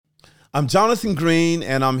I'm Jonathan Green,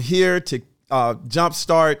 and I'm here to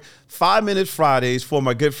jumpstart 5-Minute Fridays for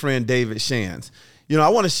my good friend David Shands. You know, I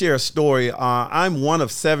want to share a story. I'm one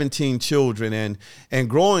of 17 children, and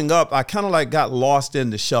growing up, I kind of like got lost in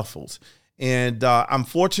the shuffles. And I'm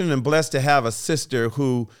fortunate and blessed to have a sister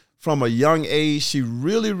who, from a young age, she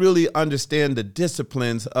really understands the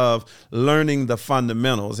disciplines of learning the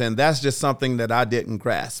fundamentals. And that's just something that I didn't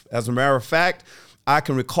grasp. As a matter of fact, I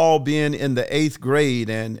can recall being in the 8th grade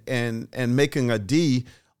and making a D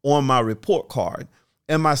on my report card.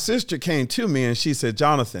 And my sister came to me and she said,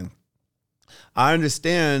 "Jonathan, I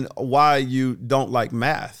understand why you don't like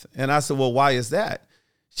math." And I said, "Well, why is that?"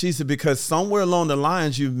 She said, "Because somewhere along the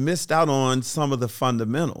lines, you've missed out on some of the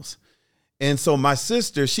fundamentals." And so my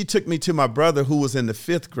sister, she took me to my brother who was in the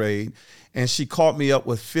 5th grade, and she caught me up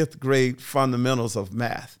with 5th grade fundamentals of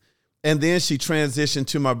math. And then she transitioned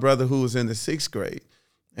to my brother who was in the 6th grade.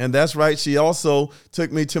 And that's right, she also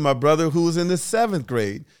took me to my brother who was in the 7th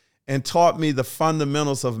grade and taught me the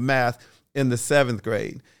fundamentals of math in the 7th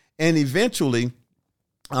grade. And eventually,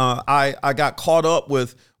 I got caught up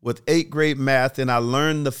with 8th grade math, and I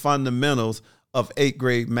learned the fundamentals of 8th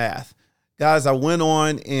grade math. Guys, I went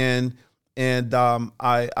on and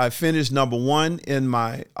I finished number 1 in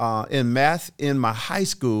math in my high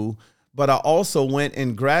school, but I also went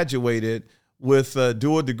and graduated with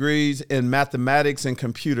dual degrees in mathematics and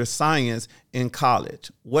computer science in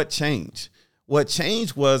college. What changed? What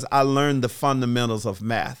changed was I learned the fundamentals of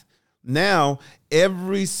math. Now,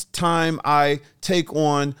 every time I take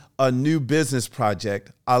on a new business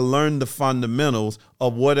project, I learn the fundamentals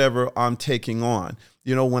of whatever I'm taking on.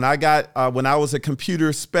 You know, when I was a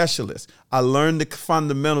computer specialist, I learned the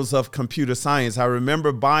fundamentals of computer science. I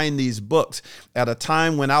remember buying these books at a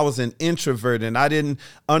time when I was an introvert and I didn't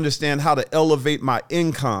understand how to elevate my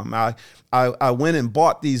income. I went and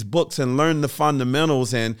bought these books and learned the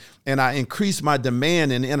fundamentals, and I increased my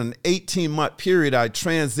demand. And in an 18-month period, I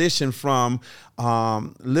transitioned from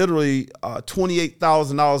literally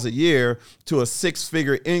 $28,000 a year to a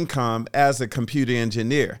 6-figure income as a computer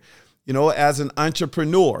engineer. You know, as an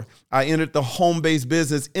entrepreneur, I entered the home-based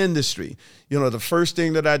business industry. You know, the first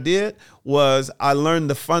thing that I did was I learned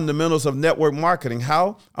the fundamentals of network marketing.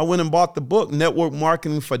 How? I went and bought the book, Network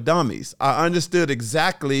Marketing for Dummies. I understood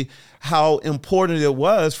exactly how important it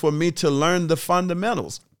was for me to learn the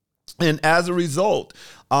fundamentals. And as a result,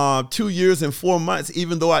 2 years and 4 months,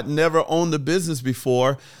 even though I'd never owned a business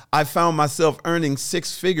before, I found myself earning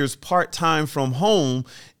 6 figures part-time from home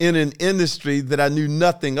in an industry that I knew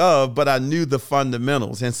nothing of, but I knew the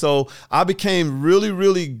fundamentals. And so I became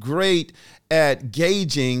really great at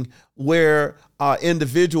gauging where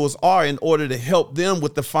individuals are in order to help them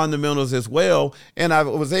with the fundamentals as well. And I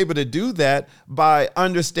was able to do that by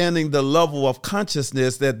understanding the level of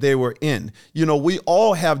consciousness that they were in. You know, we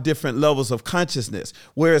all have different levels of consciousness,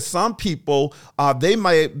 whereas some people, they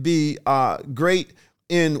might be great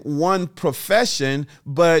in one profession,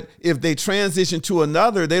 but if they transition to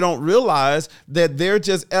another, they don't realize that they're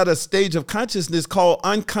just at a stage of consciousness called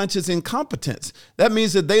unconscious incompetence. That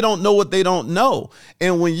means that they don't know what they don't know.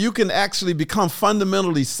 And when you can actually become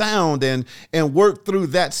fundamentally sound and work through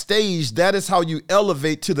that stage, that is how you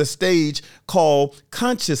elevate to the stage called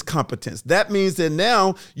conscious competence. That means that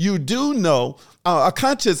now you do know a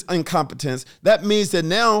conscious incompetence. That means that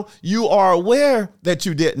now you are aware that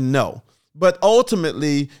you didn't know. But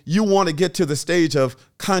ultimately, you want to get to the stage of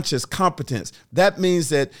conscious competence. That means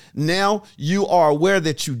that now you are aware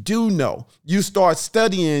that you do know. You start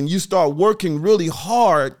studying, you start working really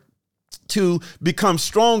hard to become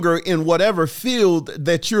stronger in whatever field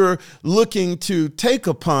that you're looking to take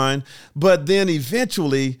upon. But then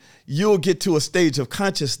eventually, you'll get to a stage of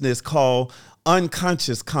consciousness called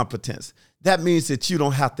unconscious competence. That means that you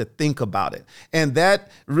don't have to think about it. And that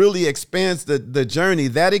really expands the journey,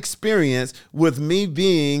 that experience with me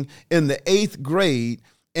being in the 8th grade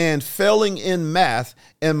and failing in math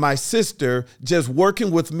and my sister just working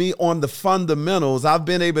with me on the fundamentals. I've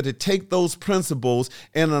been able to take those principles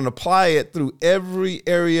and apply it through every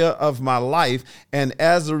area of my life. And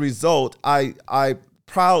as a result, I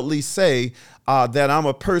proudly say that I'm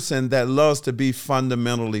a person that loves to be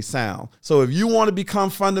fundamentally sound. So if you want to become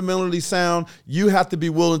fundamentally sound, you have to be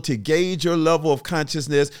willing to gauge your level of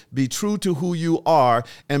consciousness, be true to who you are,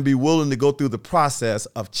 and be willing to go through the process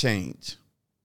of change.